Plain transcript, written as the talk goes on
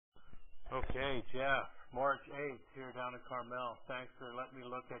Okay, Jeff, March 8th here down in Carmel. Thanks for letting me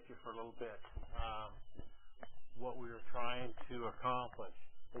look at you for a little bit. What we were trying to accomplish,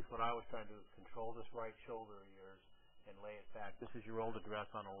 at least what I was trying to do, is control this right shoulder of yours and lay it back. This is your old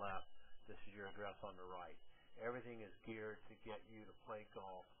address on the left. This is your address on the right. Everything is geared to get you to play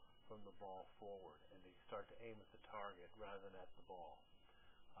golf from the ball forward and to start to aim at the target rather than at the ball.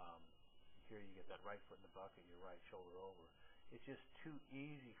 Here you get that right foot in the bucket, your right shoulder over. It's just too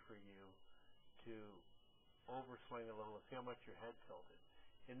easy for you to overswing a little and see how much your head tilted.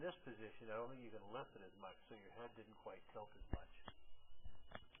 In this position, I don't think you can lift it as much, so your head didn't quite tilt as much.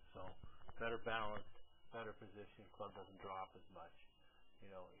 So better balanced, better position, club doesn't drop as much.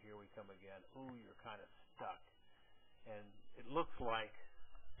 You know, here we come again. Ooh, you're kind of stuck. And it looks like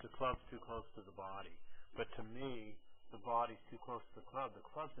the club's too close to the body. But to me, the body's too close to the club. The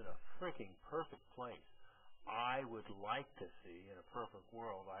club's in a freaking perfect place. I would like to see, in a perfect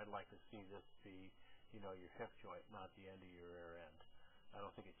world, I'd like to see this be, your hip joint, not the end of your rear end. I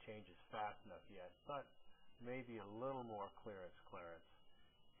don't think it changes fast enough yet, but maybe a little more clearance.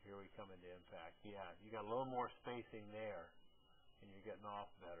 Here we come into impact. Yeah, you got a little more spacing there, and you're getting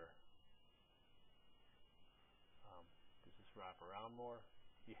off better. Does this wrap around more?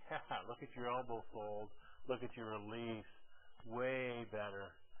 Yeah, look at your elbow fold. Look at your release. Way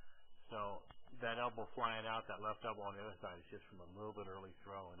better. So that elbow flying out, that left elbow on the other side is just from a little bit early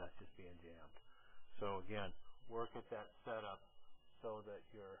throw, and that's just being jammed. So again, work at that setup so that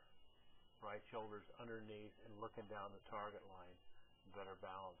your right shoulder's underneath and looking down the target line, better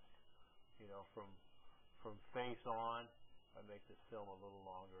balanced. From face on, I make this film a little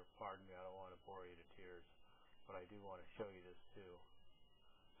longer. Pardon me, I don't want to bore you to tears, but I do want to show you this too.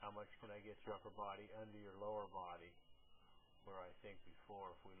 How much can I get your upper body under your lower body? Where I think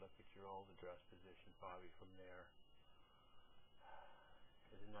before, if we look at your old address position, probably from there.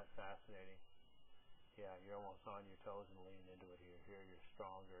 Isn't that fascinating? Yeah, you're almost on your toes and leaning into it here. Here you're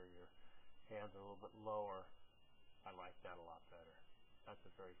stronger, your hands are a little bit lower. I like that a lot better. That's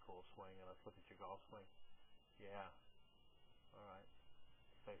a very cool swing. And let's look at your golf swing. Yeah. All right.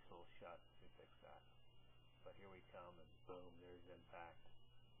 Face a little shut. Let me fix that. But here we come, and boom, there's impact.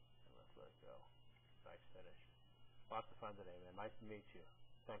 And let's let it go. Nice finish. Lots of fun today, man. Nice to meet you.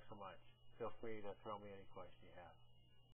 Thanks so much. Feel free to throw me any question you have.